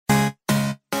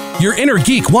Your inner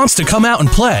geek wants to come out and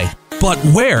play, but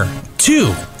where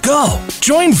to go?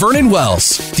 Join Vernon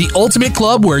Wells, the ultimate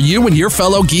club where you and your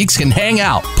fellow geeks can hang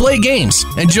out, play games,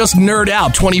 and just nerd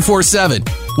out 24/7.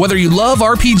 Whether you love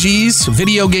RPGs,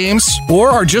 video games, or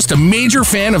are just a major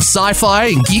fan of sci-fi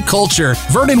and geek culture,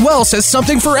 Vernon Wells has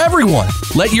something for everyone.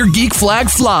 Let your geek flag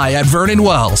fly at Vernon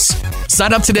Wells.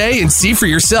 Sign up today and see for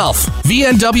yourself.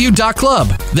 VNW.club.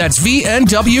 That's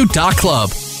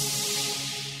VNW.club.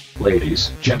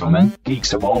 Ladies, gentlemen,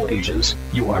 geeks of all ages,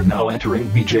 you are now entering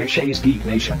BJ Shea's Geek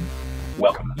Nation.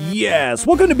 Welcome. Yes,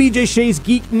 welcome to BJ Shea's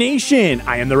Geek Nation.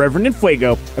 I am the Reverend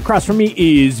Fuego. Across from me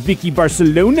is Vicky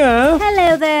Barcelona.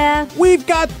 Hello there. We've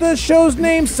got the show's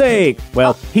namesake.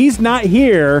 Well, he's not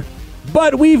here,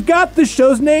 but we've got the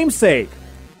show's namesake.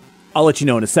 I'll let you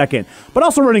know in a second. But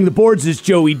also running the boards is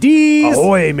Joey Dees.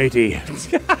 Ahoy, matey.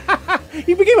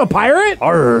 You became a pirate?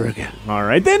 Arrgh. All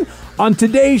right, then. On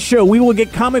today's show, we will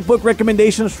get comic book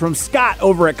recommendations from Scott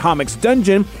over at Comics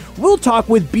Dungeon. We'll talk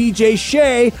with BJ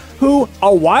Shea, who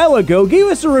a while ago gave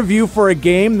us a review for a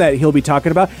game that he'll be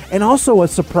talking about, and also a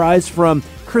surprise from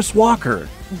Chris Walker.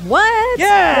 What?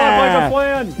 Yeah!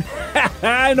 Plan.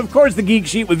 And of course, the Geek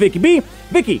Sheet with Vicky B.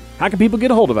 Vicky, how can people get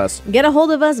a hold of us? Get a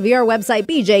hold of us via our website,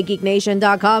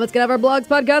 bjgeeknation.com. It's going to have our blogs,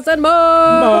 podcasts, and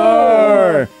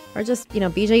more. Or just,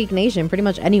 BJ Geek Nation, pretty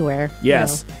much anywhere.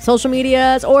 Yes. Social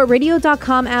medias or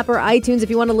radio.com app or iTunes if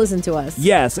you want to listen to us.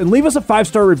 Yes, and leave us a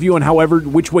 5-star review on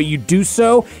which way you do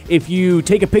so. If you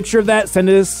take a picture of that, send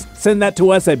that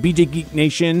to us at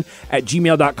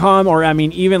bjgeeknation@gmail.com, or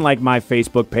even like my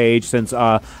Facebook page, since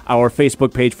our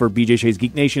Facebook page for BJ Shea's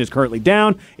Geek Nation is currently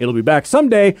down. It'll be back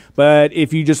someday, but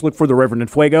if you just look for the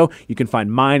Reverend Fuego, you can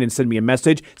find mine and send me a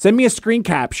message. Send me a screen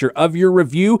capture of your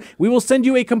review. We will send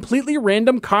you a completely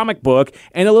random comic book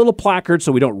and a little placard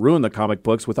so we don't ruin the comic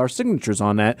books with our signatures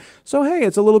on that. So, hey,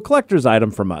 it's a little collector's item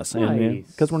from us. Nice.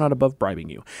 Because we're not above bribing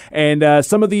you. And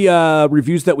some of the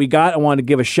reviews that we got, I want to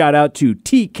give a shout out to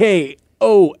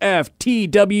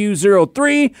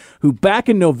TKOFTW03, who back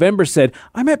in November said,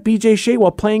 I met BJ Shea while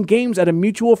playing games at a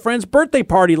mutual friend's birthday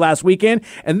party last weekend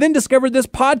and then discovered this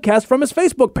podcast from his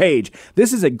Facebook page.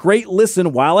 This is a great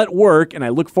listen while at work, and I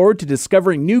look forward to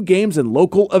discovering new games and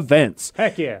local events.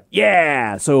 Heck yeah.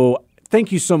 Yeah. So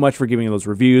thank you so much for giving those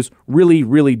reviews. Really,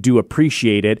 really do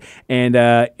appreciate it. And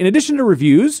in addition to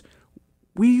reviews,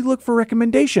 we look for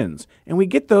recommendations, and we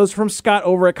get those from Scott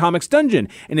over at Comics Dungeon.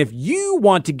 And if you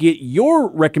want to get your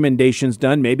recommendations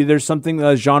done, maybe there's something,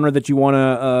 a genre that you want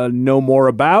to know more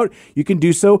about, you can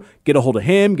do so. Get a hold of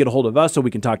him, get a hold of us so we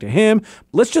can talk to him.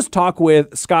 Let's just talk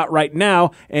with Scott right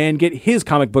now and get his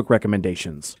comic book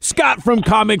recommendations. Scott from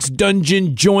Comics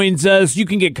Dungeon joins us. You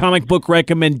can get comic book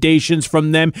recommendations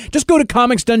from them. Just go to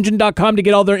comicsdungeon.com to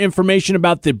get all their information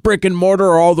about the brick and mortar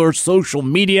or all their social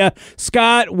media.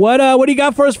 Scott, what do you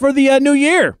got for us for the new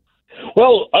year?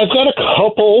 Well, I've got a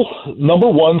couple number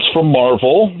ones from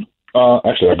Marvel.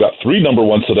 Actually, I've got 3 number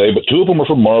ones today, but 2 of them are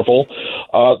from Marvel.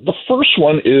 The first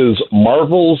one is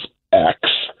Marvel's X,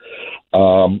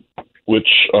 which,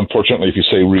 unfortunately, if you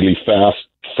say really fast,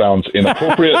 sounds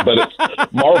inappropriate, but it's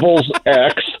Marvel's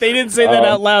X. They didn't say that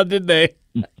out loud, did they?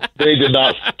 They did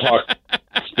not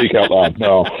speak out loud,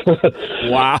 no.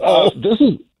 Wow. This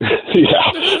is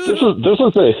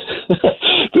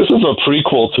a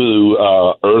prequel to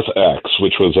Earth X,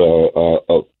 which was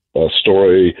a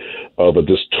story of a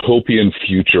dystopian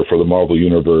future for the Marvel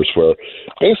Universe where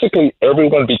basically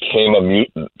everyone became a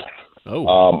mutant.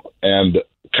 And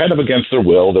kind of against their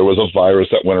will. There was a virus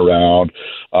that went around,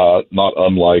 not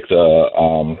unlike the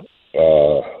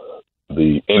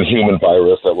Inhuman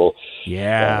virus that will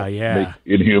make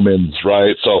Inhumans,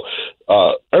 right? So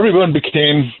everyone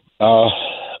became a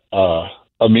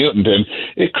mutant, and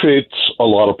it creates a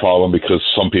lot of problem because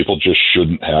some people just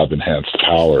shouldn't have enhanced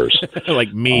powers.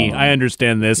 Like me, I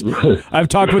understand this. I've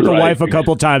talked with the wife a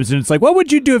couple times, and it's like, what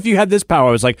would you do if you had this power?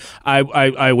 I was like,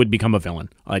 I would become a villain.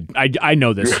 I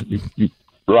know this.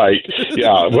 Right.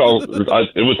 Yeah. Well,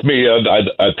 with me,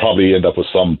 I'd probably end up with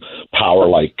some power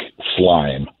like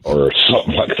slime or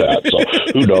something like that. So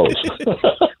who knows?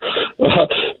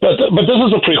 But this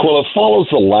is a prequel. It follows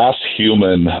the last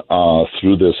human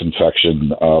through this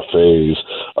infection phase,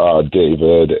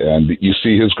 David, and you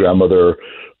see his grandmother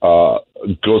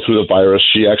go through the virus.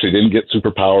 She actually didn't get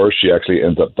superpowers. She actually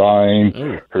ends up dying.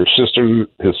 His sister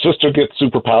gets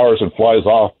superpowers and flies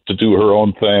off to do her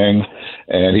own thing.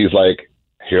 And he's like,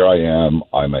 here I am.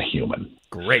 I'm a human.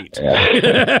 Great.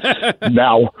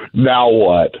 Now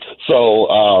what? So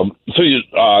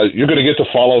you're going to get to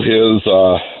follow his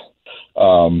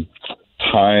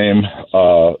time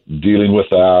dealing with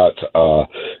that,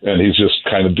 and he's just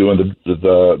kind of doing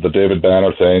the David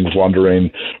Banner thing, wandering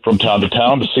from town to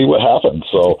town to see what happens.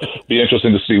 So be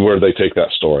interesting to see where they take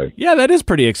that story. Yeah, that is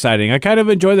pretty exciting. I kind of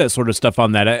enjoy that sort of stuff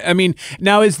on that. I mean,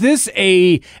 now is this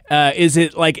is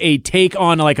it like a take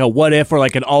on like a what if or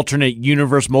like an alternate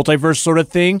universe, multiverse sort of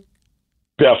thing?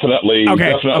 Definitely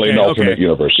an alternate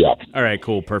universe. Yeah. All right.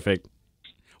 Cool. Perfect.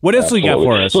 What else you got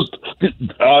for us? So,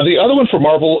 the other one for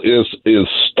Marvel is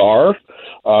Star.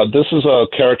 This is a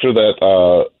character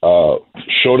that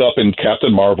showed up in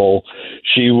Captain Marvel.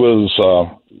 She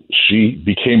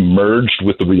became merged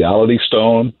with the Reality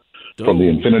Stone from the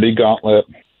Infinity Gauntlet,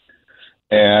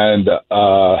 and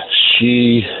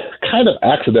she kind of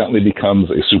accidentally becomes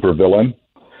a supervillain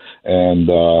and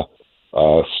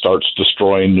starts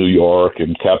destroying New York.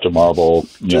 And Captain Marvel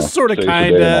just sort of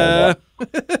kind of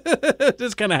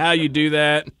just kind of how you do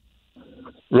that.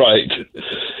 Right.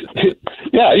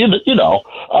 Yeah,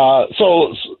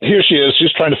 so here she is.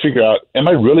 She's trying to figure out, am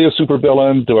I really a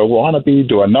supervillain? Do I want to be?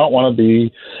 Do I not want to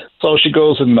be? So she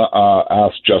goes and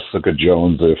asks Jessica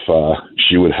Jones if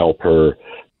she would help her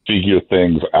figure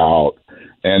things out.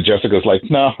 And Jessica's like,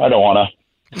 no, I don't want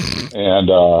to. And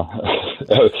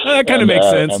that kind of makes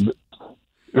sense.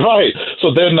 Right.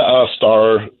 So then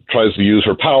Star tries to use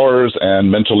her powers and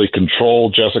mentally control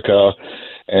Jessica.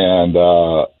 And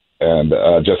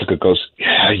Jessica goes,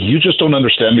 yeah, you just don't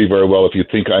understand me very well if you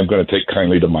think I'm going to take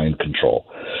kindly to mind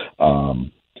control.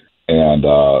 And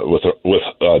with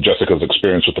Jessica's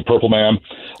experience with the Purple Man.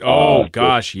 Oh,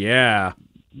 gosh, yeah.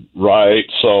 Right.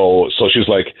 So she's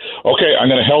like, okay, I'm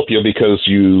going to help you because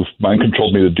you mind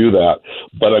controlled me to do that,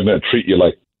 but I'm going to treat you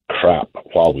like crap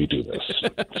while we do this.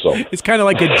 So it's kind of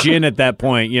like a djinn at that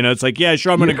point. It's like, yeah,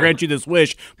 sure, I'm going to grant you this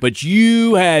wish, but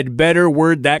you had better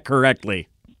word that correctly.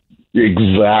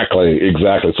 Exactly.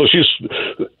 So she's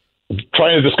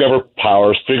trying to discover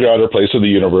powers, figure out her place in the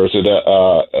universe. It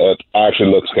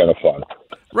actually looks kind of fun.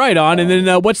 Right on. And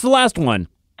then what's the last one?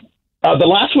 The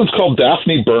last one's called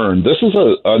Daphne Byrne. This is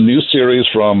a new series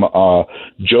from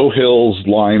Joe Hill's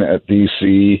line at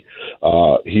DC.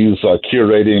 He's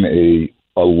curating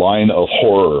a line of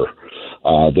horror.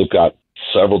 They've got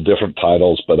several different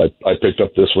titles, but I picked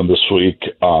up this one this week.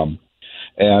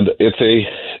 And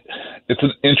it's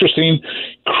an interesting,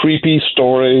 creepy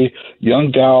story.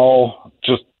 Young gal,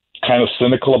 just kind of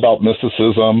cynical about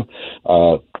mysticism.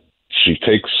 She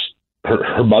takes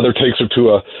her mother takes her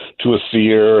to a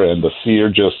seer, and the seer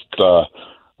just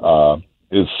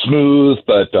is smooth,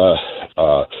 but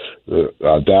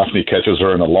Daphne catches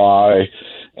her in a lie,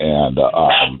 and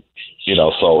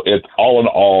so it all in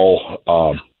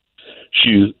all,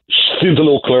 she seems a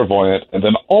little clairvoyant, and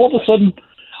then all of a sudden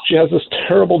she has this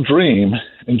terrible dream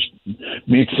and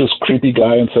meets this creepy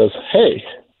guy and says, hey,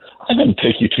 I'm going to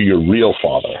take you to your real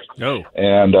father. Oh.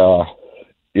 And,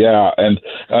 and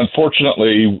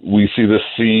unfortunately, we see this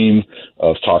scene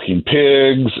of talking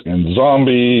pigs and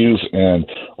zombies and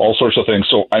all sorts of things.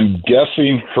 So I'm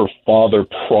guessing her father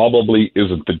probably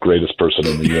isn't the greatest person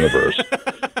in the universe.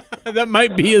 That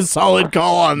might be a solid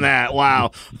call on that.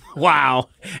 Wow.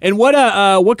 And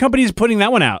what company is putting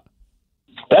that one out?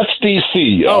 That's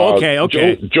DC. Oh, okay.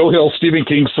 Joe Hill, Stephen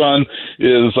King's son,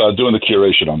 is doing the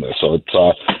curation on this, so it's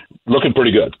looking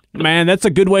pretty good. Man, that's a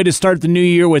good way to start the new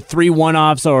year with 3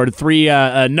 one-offs or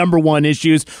 3 number one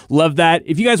issues. Love that.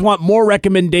 If you guys want more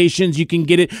recommendations, you can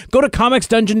get it. Go to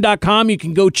comicsdungeon.com. You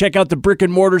can go check out the brick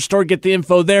and mortar store, get the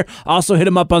info there. Also hit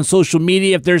them up on social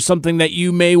media if there's something that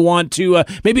you may want to,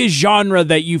 maybe a genre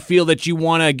that you feel that you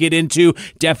want to get into.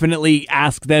 Definitely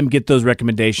ask them, get those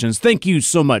recommendations. Thank you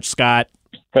so much, Scott.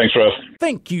 Thanks, Russ.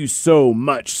 Thank you so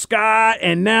much, Scott.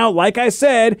 And now, like I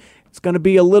said, it's going to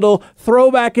be a little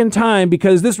throwback in time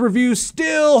because this review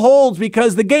still holds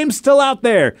because the game's still out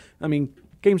there. I mean,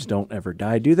 games don't ever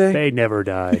die, do they? They never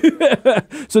die.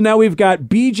 So now we've got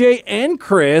BJ and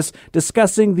Chris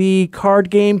discussing the card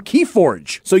game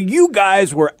Keyforge. So you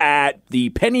guys were at the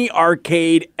Penny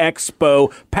Arcade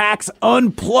Expo PAX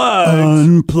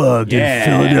Unplugged. In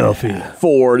Philadelphia.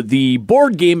 For the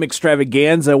board game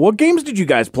extravaganza. What games did you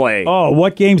guys play? Oh,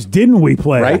 what games didn't we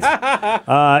play? Right?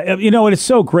 And it's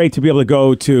so great to be able to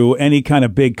go to any kind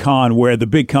of big con where the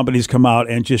big companies come out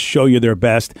and just show you their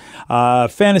best.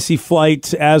 Fantasy Flight,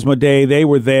 Asmodee, they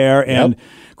were there, and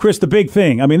Chris, the big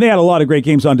thing, I mean, they had a lot of great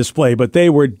games on display, but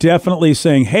they were definitely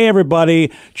saying, hey,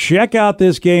 everybody, check out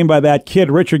this game by that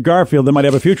kid, Richard Garfield, that might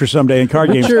have a future someday in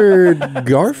card games. Richard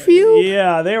Garfield?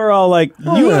 Yeah, they were all like,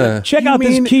 check out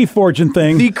this Keyforge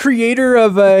thing. The creator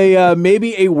of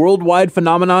maybe a worldwide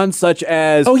phenomenon such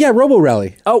as... Oh, yeah, Robo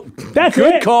Rally. Oh, that's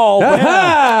good it. call.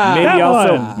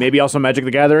 Yeah. Maybe also Magic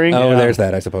the Gathering. Oh, there's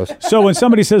that, I suppose. So when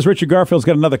somebody says Richard Garfield's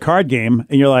got another card game,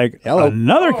 and you're like, Hello.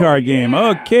 another card game?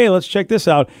 Okay, let's check this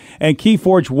out. And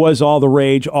Keyforge was all the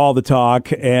rage, all the talk,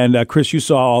 and Chris, you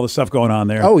saw all the stuff going on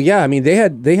there. Oh yeah, I mean they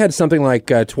had something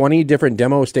like 20 different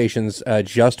demo stations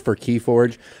just for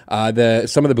Keyforge.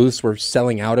 Some of the booths were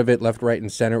selling out of it left, right,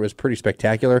 and center. It was pretty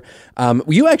spectacular.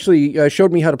 You actually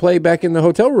showed me how to play back in the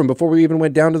hotel room before we even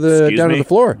went down to the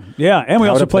floor. Yeah, and we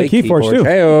How also to play played Keyforge too.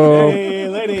 Hey-o. Hey,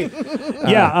 lady.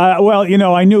 Yeah, well,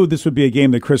 I knew this would be a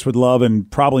game that Chris would love and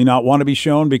probably not want to be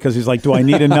shown because he's like, do I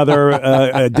need another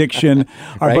addiction?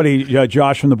 Our Right. buddy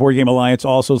Josh from the Board Game Alliance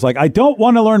also is like, I don't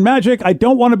want to learn Magic. I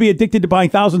don't want to be addicted to buying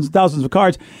thousands and thousands of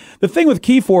cards. The thing with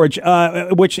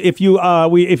Keyforge, which if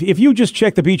you just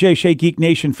check the BJ Shea Geek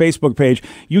Nation Facebook page,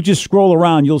 you just scroll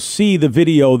around, you'll see the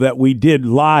video that we did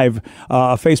live,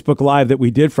 Facebook Live that we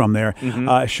did from there,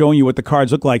 showing you what the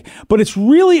cards look like. But it's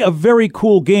really a very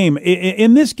cool game.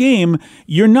 In this game,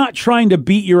 you're not trying to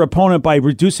beat your opponent by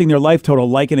reducing their life total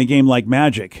like in a game like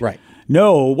Magic. Right.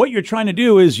 No, what you're trying to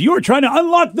do is you're trying to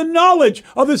unlock the knowledge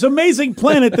of this amazing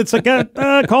planet that's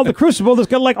called the Crucible that's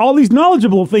got like all these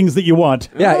knowledgeable things that you want.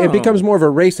 Yeah, it becomes more of a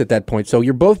race at that point. So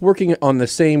you're both working on the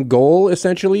same goal,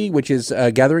 essentially, which is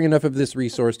gathering enough of this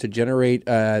resource to generate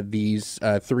these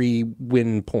 3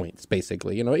 win points,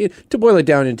 basically. To boil it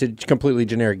down into completely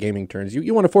generic gaming terms,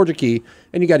 you want to forge a key,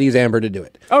 and you got to use amber to do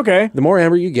it. Okay. The more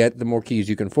amber you get, the more keys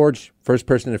you can forge. First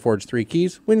person to forge 3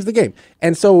 keys wins the game.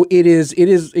 And so it is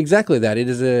exactly that. It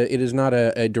is not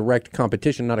a direct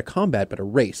competition, not a combat, but a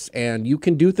race. And you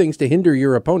can do things to hinder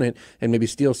your opponent and maybe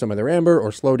steal some of their amber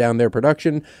or slow down their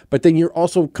production. But then you're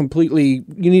also you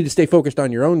need to stay focused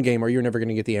on your own game or you're never going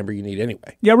to get the amber you need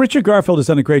anyway. Yeah, Richard Garfield has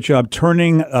done a great job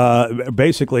turning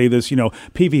basically this,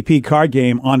 PvP card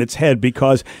game on its head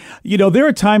because, there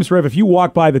are times where if you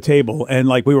walk by the table and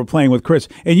like we were playing with Chris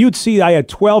and you'd see I had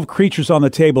 12 creatures on the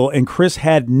table and Chris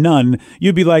had none,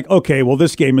 you'd be like, okay, well,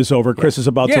 this game is over. Chris is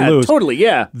about to lose. Totally,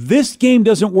 yeah. This game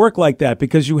doesn't work like that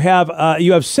because you have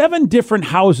 7 different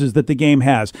houses that the game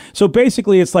has. So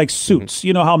basically, it's like suits.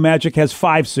 You know how Magic has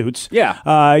 5 suits. Yeah.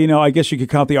 I guess you could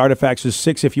count the artifacts as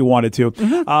 6 if you wanted to.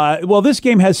 Well, this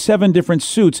game has 7 different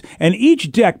suits, and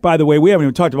each deck, by the way, we haven't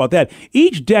even talked about that.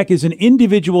 Each deck is an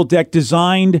individual deck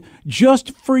designed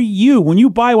just for you. When you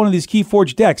buy one of these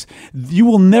Keyforge decks, you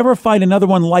will never find another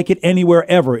one like it anywhere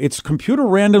ever. It's computer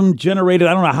random generated.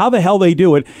 I don't know how the hell they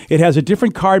do it. It has a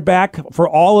different card back for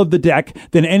all of the deck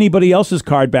than anybody else's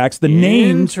card backs. The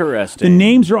names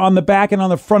are on the back and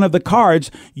on the front of the cards.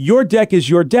 Your deck is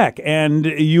your deck, and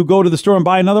you go to the store and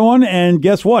buy another one, and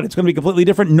guess what? It's going to be completely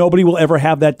different. Nobody will ever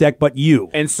have that deck but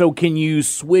you. And so can you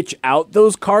switch out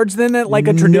those cards then at like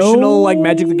a traditional like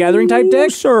Magic the Gathering type deck?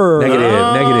 Sir.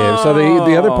 Negative. So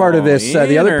the other part of this,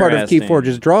 the other part of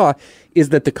Keyforge's draw is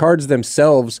that the cards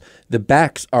themselves, the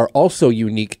backs are also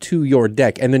unique to your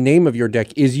deck, and the name of your deck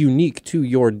is unique to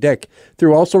your deck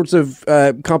through all sorts of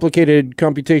complicated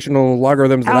computational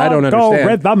logarithms that I don't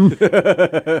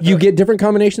understand. You get different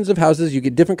combinations of houses, you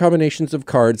get different combinations of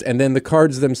cards, and then the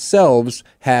cards themselves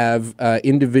have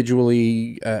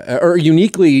individually or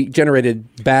uniquely generated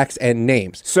backs and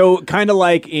names. So kind of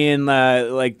like in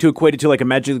like to equate it to like a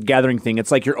Magic the Gathering thing,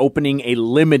 it's like you're opening a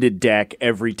limited deck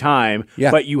every time,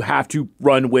 but you have to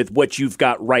run with what you've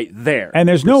got right there. And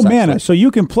there's no mana, so you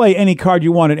can play any card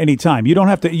you want at any time. You don't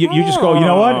have to, you just go, you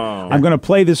know what? I'm going to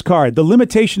play this card. The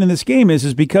limitation in this game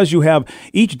is because you have,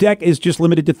 each deck is just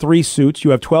limited to 3 suits.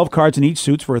 You have 12 cards in each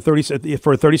suit for a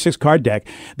 36 card deck.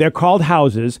 They're called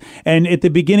houses. And at the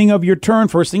beginning of your turn,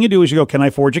 first thing you do is you go, can I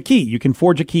forge a key? You can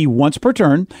forge a key once per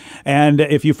turn. And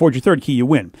if you forge your 3rd key, you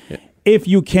win. Yeah. If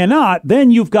you cannot, then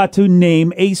you've got to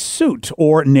name a suit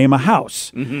or name a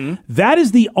house. That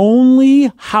is the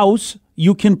only house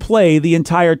you can play the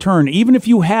entire turn, even if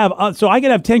you have, so I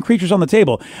could have 10 creatures on the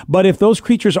table, but if those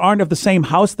creatures aren't of the same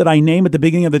house that I name at the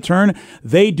beginning of the turn,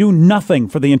 they do nothing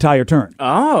for the entire turn.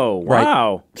 Oh,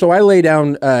 wow. Right. So I lay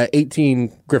down 18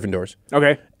 Gryffindors.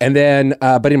 Okay. And then,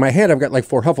 but in my hand, I've got like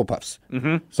 4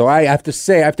 Hufflepuffs. So I have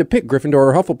to pick Gryffindor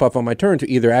or Hufflepuff on my turn to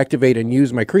either activate and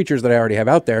use my creatures that I already have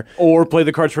out there. Or play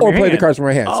the cards from your hand. Or play the cards from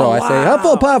my hand. So I say,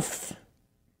 Hufflepuff!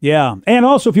 Yeah, and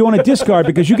also if you want to discard,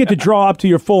 because you get to draw up to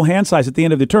your full hand size at the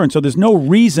end of the turn, so there's no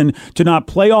reason to not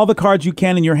play all the cards you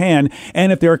can in your hand,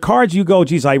 and if there are cards you go,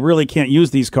 geez, I really can't use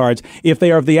these cards, if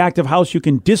they are of the active house, you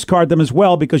can discard them as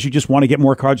well because you just want to get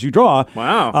more cards you draw.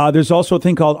 Wow. There's also a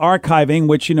thing called archiving,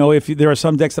 which, if there are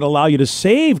some decks that allow you to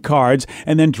save cards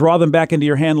and then draw them back into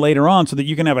your hand later on so that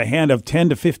you can have a hand of 10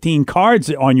 to 15 cards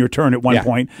on your turn at one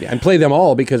point. Yeah, and play them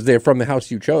all because they're from the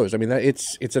house you chose. I mean,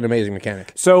 it's an amazing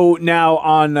mechanic. So now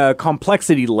on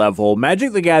complexity level,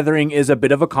 Magic the Gathering is a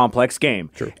bit of a complex game.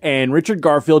 True. And Richard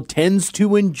Garfield tends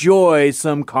to enjoy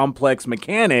some complex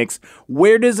mechanics.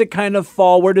 Where does it kind of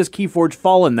fall? Where does Keyforge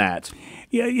fall in that?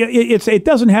 Yeah, it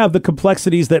doesn't have the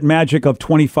complexities that Magic of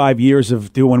 25 years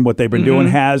of doing what they've been doing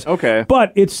has. Okay.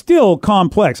 But it's still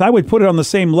complex. I would put it on the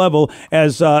same level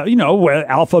as,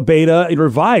 Alpha, Beta, it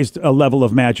revised a level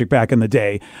of Magic back in the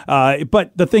day.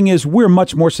 But the thing is, we're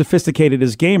much more sophisticated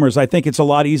as gamers. I think it's a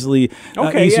lot easier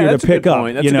to pick up.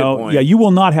 That's a good point. Yeah, you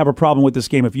will not have a problem with this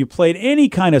game. If you played any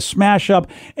kind of smash up,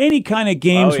 any kind of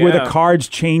games where the cards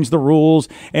change the rules,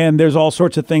 and there's all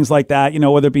sorts of things like that,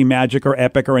 whether it be Magic or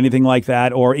Epic or anything like that,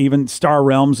 or even Star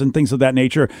Realms and things of that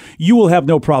nature, you will have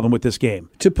no problem with this game.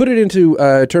 To put it into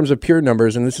terms of pure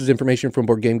numbers, and this is information from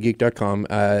BoardGameGeek.com,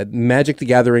 Magic the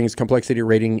Gathering's complexity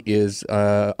rating is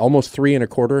almost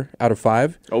 3.25 out of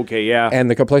 5. Okay, yeah. And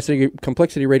the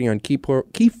complexity rating on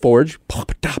Keyforge,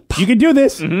 You can do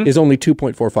this. is only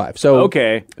 2.45. So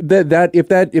Okay.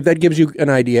 if that gives you an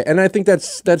idea, and I think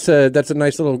that's a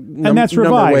nice little And that's number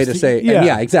revised. way to say,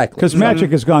 Yeah, exactly. Because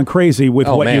Magic has gone crazy with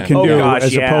what you man. can do gosh,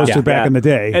 as opposed to back in the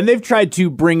day. And they've tried to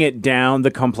bring it down,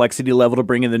 the complexity level, to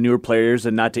bring in the newer players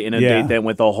and not to inundate them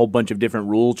with a whole bunch of different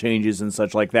rule changes and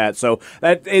such like that. So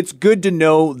that it's good to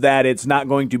know that it's not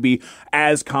going to be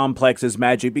as complex as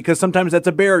Magic, because sometimes that's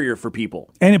a barrier for people.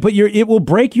 But it will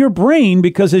break your brain,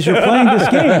 because as you're playing this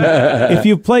game, if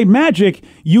you've played Magic,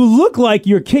 you look like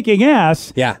you're kicking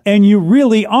ass, and you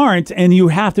really aren't, and you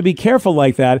have to be careful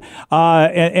like that.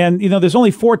 And there's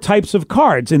only 4 types of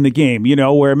cards in the game,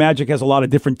 where Magic has a lot of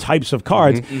different types of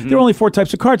cards. There are only 4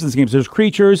 types of cards in this game. So there's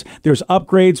creatures, there's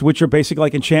upgrades, which are basically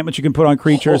like enchantments you can put on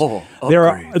creatures. There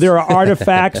are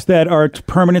artifacts that are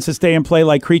permanents that stay in play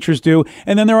like creatures do.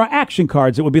 And then there are action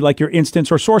cards that would be like your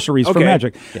instants or sorceries for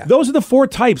Magic. Yeah. Those are the 4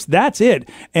 types. That's it.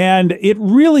 And it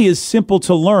really is simple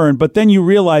to learn, but then you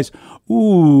realize,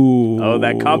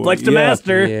 that complex to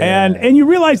master. Yeah. And you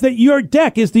realize that your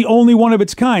deck is the only one of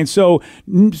its kind. So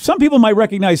some people might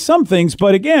recognize some things,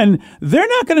 but again, they're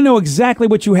not going to know exactly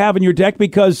what you have in your deck,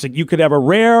 because you could have a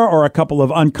rare or a couple of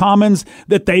uncommons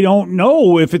that they don't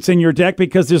know if it's in your deck,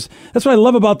 because that's what I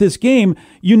love about this game.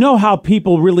 You know how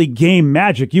people really game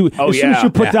Magic. As soon as you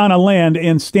put down a land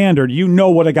in Standard, you know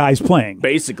what a guy's playing.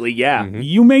 Basically, yeah.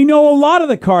 You may know a lot of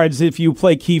the cards if you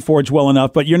play Keyforge well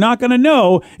enough, but you're not going to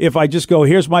know if I just go,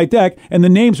 here's my deck, and the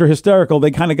names are hysterical.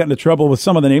 They kind of got into trouble with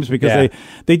some of the names because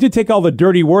they did take all the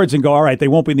dirty words and go, all right, they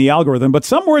won't be in the algorithm, but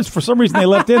some words for some reason they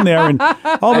left in there, and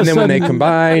all of a sudden, when they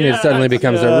combine, it suddenly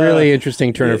becomes a really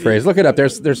interesting turn of phrase. Look it up.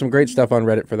 There's some great stuff on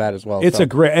Reddit for that as well. It's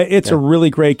a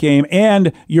really great game,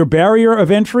 and your barrier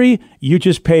of entry, you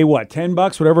just pay what, $10,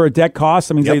 whatever a deck costs.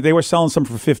 I mean, they were selling some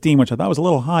for $15, which I thought was a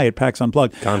little high at PAX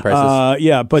Unplugged. Con prices.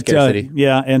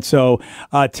 And so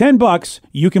 $10,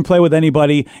 you can play with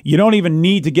anybody. You don't even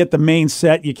need to get the main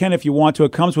set. You can if you want to.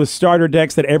 It comes with starter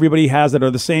decks that everybody has that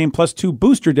are the same, plus 2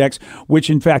 booster decks, which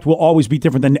in fact will always be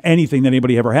different than anything that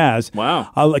anybody ever has.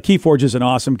 Wow. Keyforge is an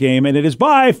awesome game, and it is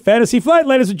by Fantasy Flight,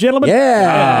 ladies and gentlemen.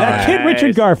 That kid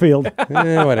Richard Garfield.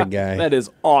 What a guy. That is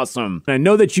awesome. I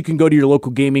know that you can go to your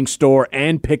local gaming store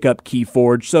and pick up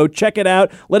Keyforge, so check it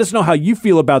out. Let us know how you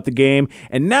feel about the game.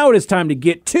 And now it is time to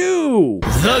get to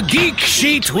The Geek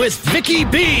Sheet with Vicky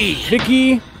B.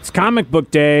 Vicky, it's comic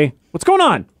book day. What's going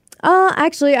on?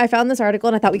 Actually, I found this article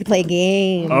and I thought we could play a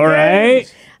game. All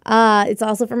right. It's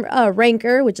also from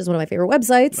Ranker, which is one of my favorite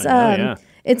websites. Yeah.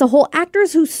 It's a whole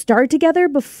actors who starred together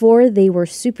before they were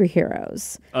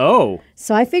superheroes. Oh.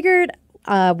 So I figured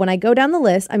when I go down the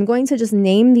list, I'm going to just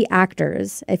name the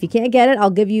actors. If you can't get it,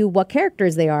 I'll give you what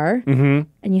characters they are. And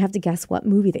you have to guess what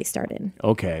movie they starred in.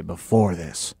 Okay, before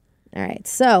this. All right.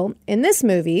 So in this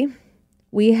movie,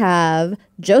 we have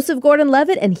Joseph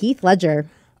Gordon-Levitt and Heath Ledger.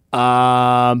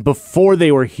 Before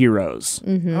they were heroes.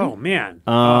 Oh, man.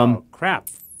 Crap.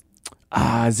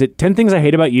 Is it 10 Things I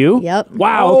Hate About You? Yep.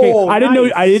 Wow. Okay. Oh, I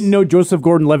nice. didn't know Joseph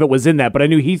Gordon-Levitt was in that, but I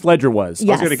knew Heath Ledger was. Yes.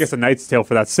 I was going to guess A Knight's Tale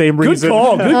for that same Good reason.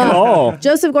 call. Good call.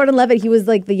 Joseph Gordon-Levitt, he was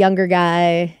like the younger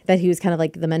guy that he was kind of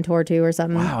like the mentor to or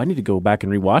something. Wow. I need to go back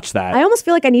and rewatch that. I almost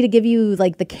feel like I need to give you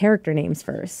like the character names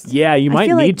first. Yeah, you might I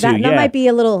feel need like to. that Yeah. might be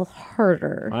a little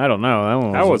harder. I don't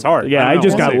know. That was hard. Yeah, I I know.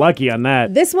 just We'll got see. lucky on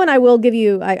that. This one I will give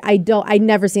you. I'd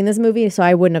never seen this movie, so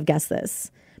I wouldn't have guessed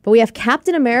this. But we have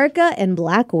Captain America and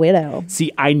Black Widow.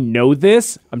 See, I know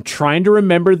this. I'm trying to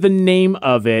remember the name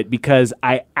of it because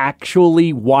I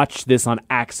actually watched this on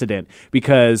accident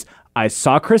because I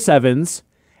saw Chris Evans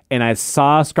and I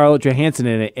saw Scarlett Johansson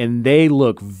in it, and they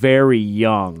look very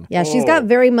young. Yeah, she's got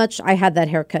very much. I had that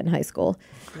haircut in high school.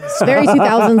 It's very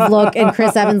 2000s look, and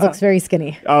Chris Evans looks very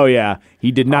skinny. Oh yeah,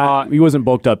 he did not. He wasn't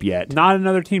bulked up yet. Not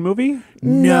another teen movie?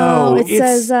 No, It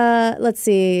says, let's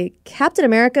see, Captain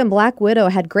America and Black Widow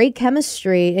had great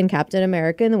chemistry in Captain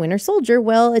America and the Winter Soldier.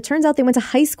 Well, it turns out they went to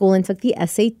high school and took the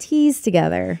SATs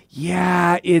together.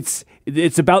 Yeah, it's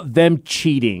about them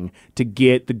cheating to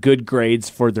get the good grades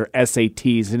for their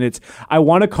SATs, and I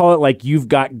want to call it like You've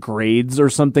Got Grades or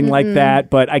something like that,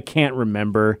 but I can't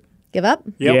remember. Give up?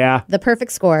 Yep. Yeah. The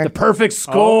perfect score. The perfect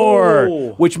score,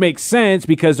 Oh. which makes sense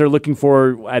because they're looking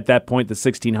for, at that point, the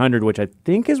 1600, which I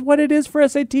think is what it is for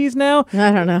SATs now.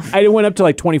 I don't know. I went up to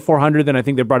like 2400, then I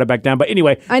think they brought it back down. But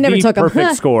anyway, I never the took 'em.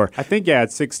 perfect score. I think, yeah,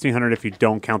 it's 1600 if you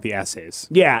don't count the essays.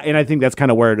 Yeah, and I think that's kind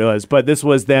of where it was. But this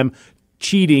was them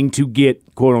cheating to get,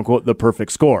 quote unquote, the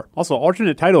perfect score. Also,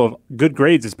 alternate title of Good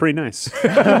Grades is pretty nice.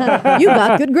 You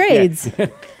got good grades.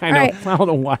 I know. right. I don't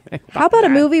know why. How about a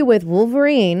movie with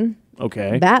Wolverine,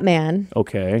 Okay. Batman,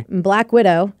 Okay. and Black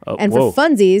Widow, and whoa. for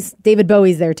funsies, David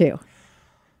Bowie's there too.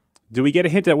 Do we get a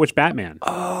hint at which Batman?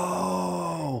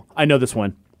 I know this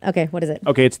one. Okay, what is it?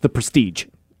 Okay, it's The Prestige.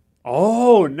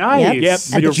 Oh, nice. Yep. Yep.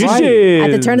 At You're the- right.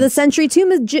 At the turn of the century, two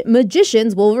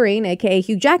magicians, Wolverine, a.k.a.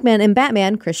 Hugh Jackman, and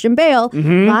Batman, Christian Bale,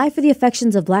 vie for the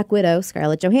affections of Black Widow,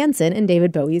 Scarlett Johansson, and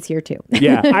David Bowie is here too.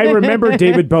 Yeah, I remember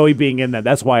David Bowie being in that.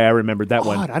 That's why I remembered that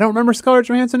one. God, I don't remember Scarlett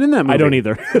Johansson in that movie. I don't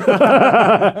either.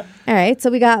 All right, so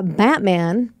we got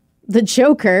Batman, the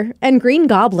Joker, and Green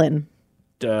Goblin.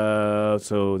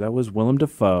 So that was Willem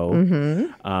Dafoe.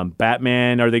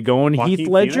 Batman, are they going Joaquin Heath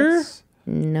Ledger? Phoenix?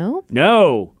 No.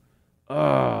 No.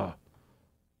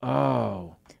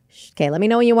 Okay, let me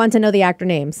know when you want to know the actor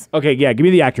names. Okay, yeah, give me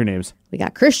the actor names. We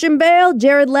got Christian Bale,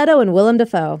 Jared Leto, and Willem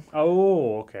Dafoe.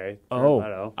 Oh, okay.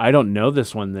 Oh, I don't know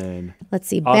this one then. Let's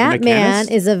see. the Batman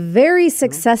Mechanist? is a very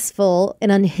successful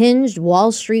and unhinged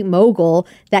Wall Street mogul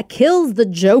that kills the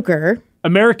Joker.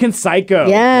 American Psycho.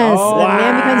 Yes, Oh, the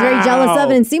man becomes very jealous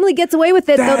of it and seemingly gets away with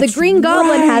it, though the That's Green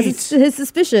Goblin has right. his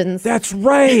suspicions. That's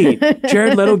right.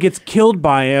 Jared Leto gets killed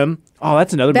by him. Oh,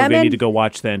 that's another movie I Batman- need to go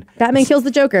watch then. Batman kills the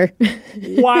Joker.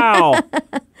 Wow.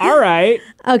 All right.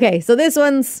 Okay, so this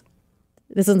one's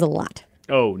a lot.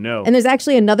 Oh, no. And there's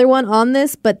actually another one on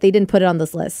this, but they didn't put it on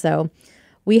this list. So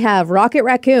we have Rocket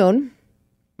Raccoon,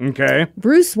 Okay.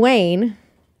 Bruce Wayne,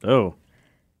 Oh.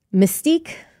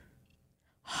 Mystique,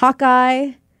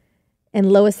 Hawkeye,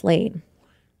 and Lois Lane.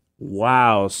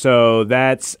 Wow. So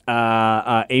that's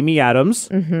Amy Adams.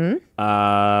 Mm-hmm.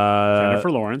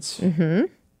 Jennifer Lawrence.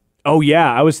 Oh,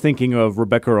 yeah. I was thinking of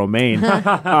Rebecca Romaine.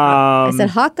 I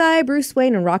said Hawkeye, Bruce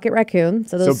Wayne, and Rocket Raccoon.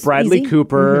 So So those Bradley easy.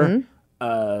 Cooper.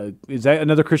 Is that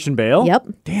another Christian Bale? Yep.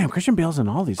 Damn, Christian Bale's in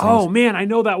all these things. Oh, man, I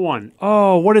know that one.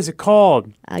 Oh, what is it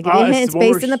called? I'll give you a hint. It's the one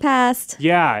based where in the she- past.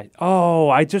 Yeah. Oh,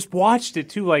 I just watched it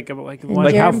too. Like one.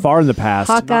 Like how far in the past?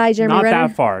 Hawkeye, Jeremy not Renner.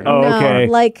 that far. Oh, No, okay.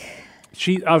 like,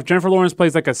 Jennifer Lawrence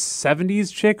plays like a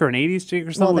 70s chick or an 80s chick or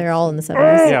well, something. they're all in the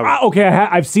 70s. Yeah. Okay,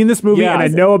 I've seen this movie Yeah. and I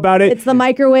know about it. It's the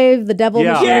microwave, the devil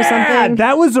Yeah. machine or something.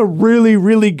 that was a really,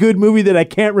 really good movie that I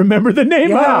can't remember the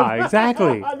name of. Yeah,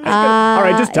 exactly. All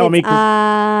right, just tell me. 'Cause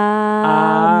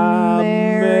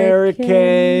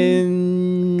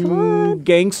American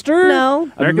Gangster?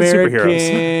 No. American Superheroes.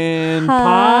 American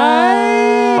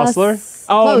Pie? Hustler?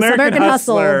 Oh, Close. American American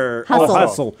Hustler. Hustle. Oh,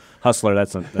 Hustle. Hustler,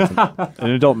 that's an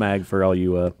adult mag for all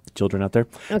you children out there.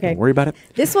 Okay. Don't worry about it.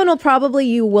 This one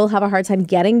you will have a hard time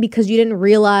getting because you didn't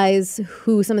realize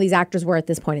who some of these actors were at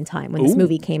this point in time when this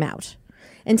movie came out.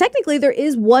 And technically, there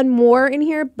is one more in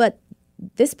here, but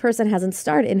this person hasn't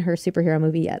starred in her superhero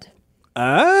movie yet.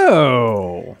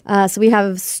 Oh. So we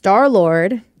have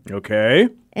Star-Lord Okay.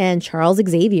 and Charles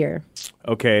Xavier.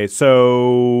 Okay,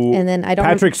 so And then I don't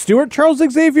Patrick Stewart, Charles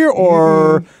Xavier,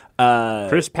 or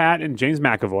Chris Pratt and James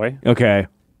McAvoy. okay,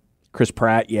 Chris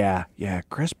Pratt. Yeah,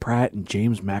 Chris Pratt and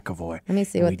James McAvoy. Let me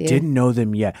see And what we the- didn't know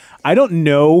them yet. I don't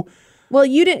know. Well,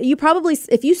 you didn't. You probably,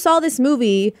 if you saw this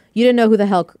movie, you didn't know who the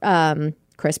hell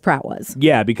Chris Pratt was.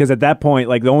 Yeah, because at that point,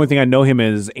 like the only thing I know him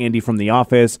is Andy from The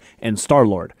Office and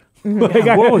Star-Lord. Like,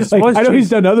 I know he's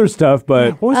done other stuff,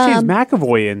 but what was James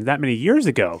McAvoy in that many years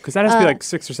ago? Because that has to be like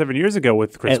 6 or 7 years ago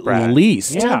with Chris Pratt. At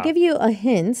least. And I'll give you a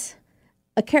hint.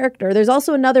 A character. There's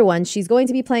also another one. She's going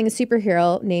to be playing a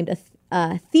superhero named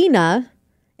Athena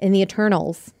in the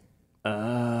Eternals.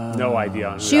 No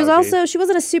idea. She wasn't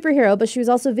a superhero, but she was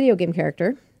also a video game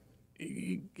character.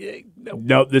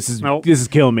 No, this is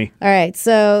killing me. All right,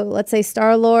 so let's say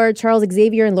Star-Lord, Charles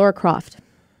Xavier, and Lara Croft.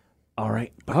 All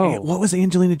right. What was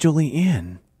Angelina Jolie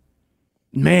in?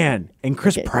 Man, and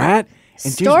Chris Pratt?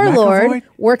 And Star-Lord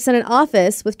works in an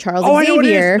office with Charles Xavier. I know what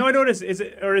it is. No, I know what it is. Is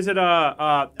it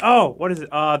what is it?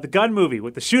 The gun movie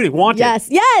with the shooting, Wanted. Yes.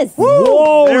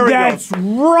 Whoa, that's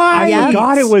right. I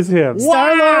forgot it was him.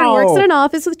 Star-Lord works in an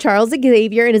office with Charles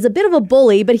Xavier and is a bit of a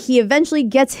bully, but he eventually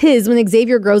gets his when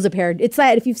Xavier grows a pair. It's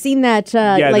that, if you've seen that.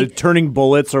 The turning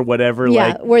bullets or whatever.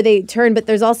 Yeah, where they turn, but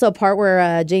there's also a part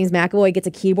where James McAvoy gets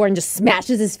a keyboard and just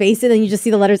smashes his face in, and you just see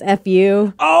the letters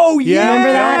F-U. Oh, yeah.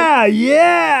 Remember that?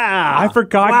 Yeah. I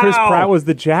forgot Chris Pratt was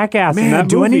the jackass in that movie.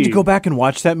 Do I need to go back and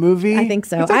watch that movie? I think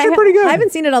so. It's actually pretty good. I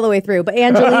haven't seen it all the way through, but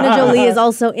Angelina Jolie is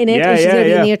also in it, and she's going to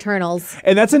be in the Eternals.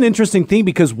 And that's an interesting thing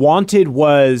because Wanted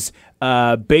was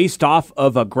based off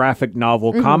of a graphic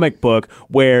novel comic book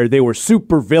where they were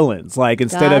super villains. Like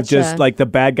instead of just like the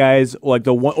bad guys, like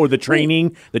the one or the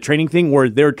training thing where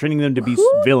they're training them to be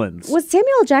villains. Was Samuel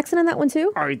L. Jackson in that one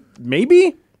too?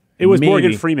 Maybe it was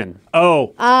Morgan Freeman.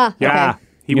 Oh, yeah. Okay.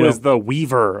 He was the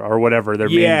Weaver or whatever their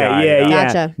main guy. Yeah.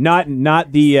 Gotcha.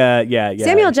 Not the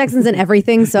Samuel L. Jackson's in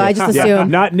everything, so I just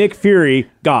assume. Not Nick Fury,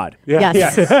 God. Yeah.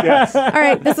 Yes. All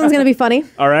right, this one's going to be funny.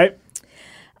 All right.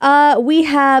 We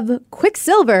have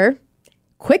Quicksilver,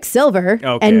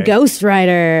 and Ghost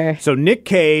Rider. So Nick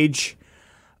Cage.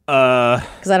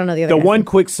 Because I don't know the other. The one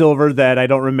Quicksilver that I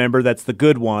don't remember, that's the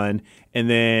good one. And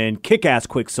then Kick-Ass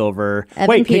Quicksilver.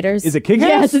 Evan Peters. Is it Kick-Ass?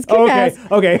 Yes, it's Kick-Ass.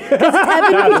 Okay.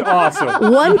 That's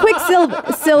awesome. One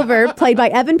Quicksilver, played by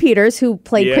Evan Peters, who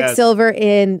played Quicksilver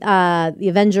in The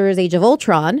Avengers Age of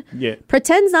Ultron,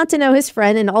 pretends not to know his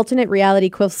friend in alternate reality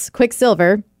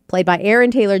Quicksilver, played by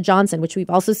Aaron Taylor Johnson, which we've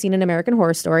also seen in American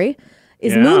Horror Story,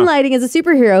 is moonlighting as a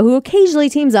superhero who occasionally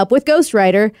teams up with Ghost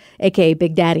Rider, a.k.a.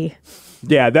 Big Daddy.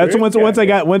 Yeah, that's once I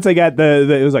got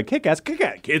the it was like kick-ass,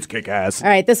 kids kick-ass. All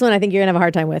right, this one I think you're going to have a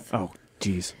hard time with. Oh,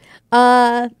 jeez.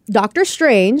 Doctor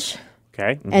Strange.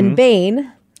 Okay. And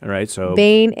Bane. All right, so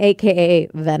Bane, a.k.a.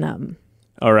 Venom.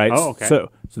 All right. Oh, okay. So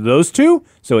those two.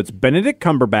 So it's Benedict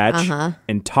Cumberbatch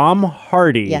and Tom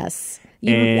Hardy. Yes.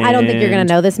 I don't think you're going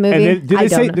to know this movie. And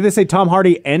did they say Tom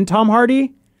Hardy and Tom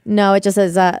Hardy? No, it just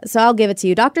says, so I'll give it to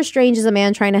you. Doctor Strange is a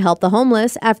man trying to help the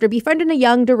homeless after befriending a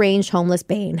young, deranged, homeless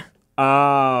Bane.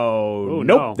 Oh,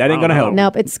 nope. That ain't going to help.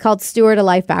 Nope. It's called Steward of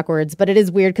Life Backwards, but it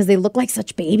is weird because they look like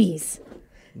such babies.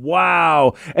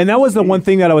 Wow. And that was the one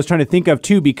thing that I was trying to think of,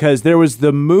 too, because there was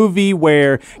the movie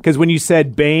because when you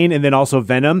said Bane and then also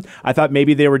Venom, I thought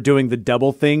maybe they were doing the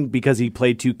double thing because he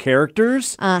played two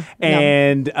characters.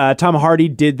 And Tom Hardy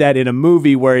did that in a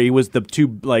movie where he was the two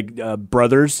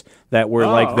brothers that were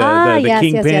like the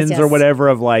kingpins or whatever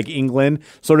of like England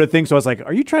sort of thing. So I was like,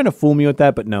 are you trying to fool me with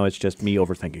that? But no, it's just me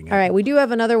overthinking it. All right. We do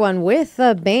have another one with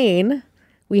Bane.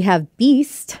 We have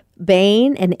Beast,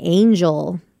 Bane, and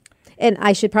Angel. And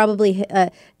I should probably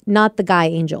not the guy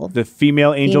Angel. The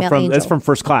female Angel that's from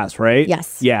First Class, right?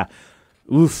 Yes. Yeah.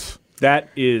 Oof. That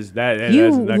is that.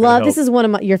 You love this is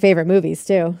one of your favorite movies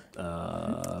too.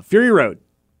 Fury Road.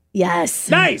 Yes.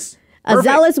 Nice. A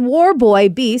zealous war boy,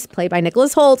 Beast, played by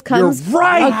Nicholas Hoult, comes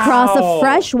across a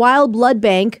fresh wild blood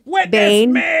bank.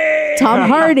 Bane, Tom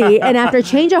Hardy, and after a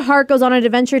change of heart, goes on an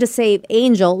adventure to save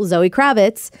Angel, Zoe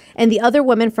Kravitz, and the other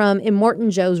women from Immortan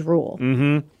Joe's Rule.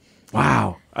 Mm-hmm.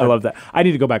 Wow. I love that. I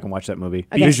need to go back and watch that movie.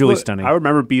 Okay. Visually stunning. I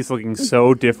remember Beast looking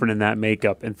so different in that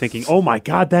makeup and thinking, oh my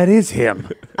God, that is him.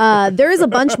 There is a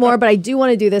bunch more, but I do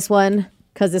want to do this one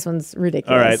because this one's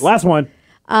ridiculous. All right, last one.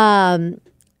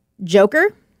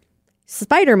 Joker,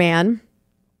 Spider-Man,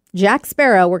 Jack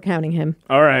Sparrow, we're counting him.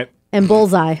 All right. And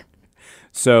Bullseye.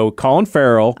 So Colin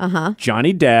Farrell,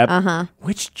 Johnny Depp.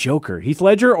 Which Joker? Heath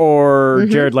Ledger or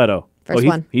Jared Leto? First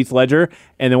one. Heath Ledger.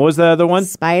 And then what was the other one?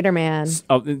 Spider-Man.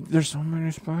 Oh, there's so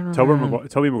many Spider-Man.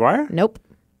 Tobey Maguire? Nope.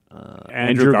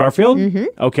 Andrew Garfield?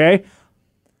 Okay.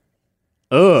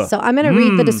 Ugh. So I'm going to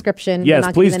read the description.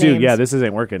 Yes, please do. Names. Yeah, this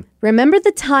isn't working. Remember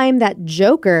the time that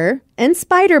Joker and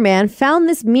Spider-Man found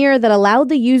this mirror that allowed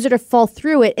the user to fall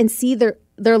through it and see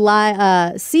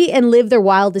see and live their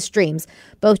wildest dreams.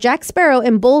 Both Jack Sparrow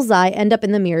and Bullseye end up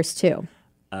in the mirrors too.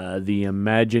 The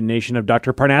Imagination of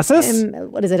Dr. Parnassus?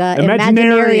 What is it?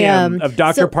 Imaginarium of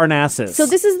Dr. Parnassus. So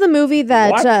this is the movie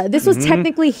that this was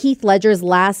technically Heath Ledger's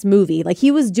last movie. Like he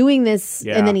was doing this,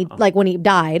 and then when he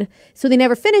died, so they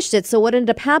never finished it. So what ended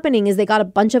up happening is they got a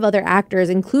bunch of other actors,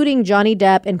 including Johnny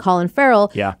Depp and Colin Farrell,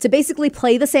 to basically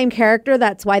play the same character.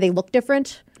 That's why they look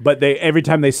different. But every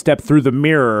time they step through the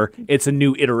mirror, it's a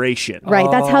new iteration. Right.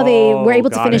 That's how they were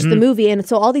able to finish the movie. And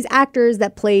so all these actors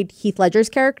that played Heath Ledger's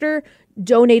character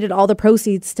donated all the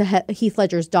proceeds to Heath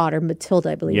Ledger's daughter,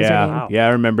 Matilda, I believe is her name. Yeah, I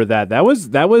remember that. It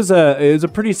was a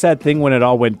pretty sad thing when it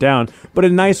all went down, but a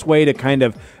nice way to kind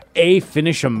of A,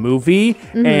 finish a movie,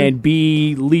 and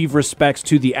B, leave respects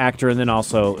to the actor, and then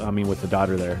also, with the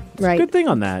daughter there. It's a good thing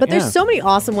on that. But there's so many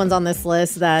awesome ones on this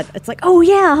list that it's like, oh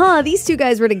yeah, these two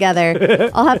guys were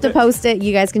together. I'll have to post it.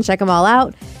 You guys can check them all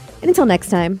out. And until next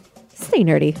time, stay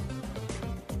nerdy.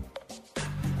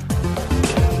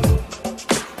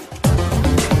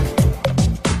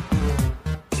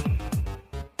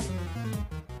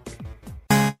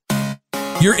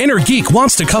 Your inner geek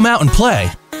wants to come out and play,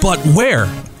 but where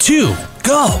to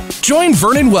go? Join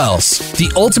Vernon Wells,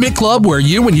 the ultimate club where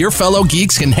you and your fellow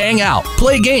geeks can hang out,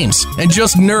 play games, and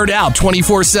just nerd out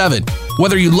 24/7.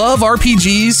 Whether you love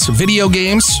RPGs, video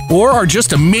games, or are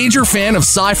just a major fan of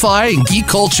sci-fi and geek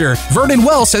culture, Vernon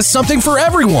Wells has something for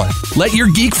everyone. Let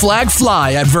your geek flag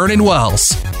fly at Vernon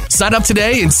Wells. Sign up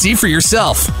today and see for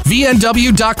yourself.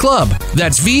 VNW.club.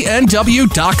 That's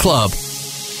VNW.club.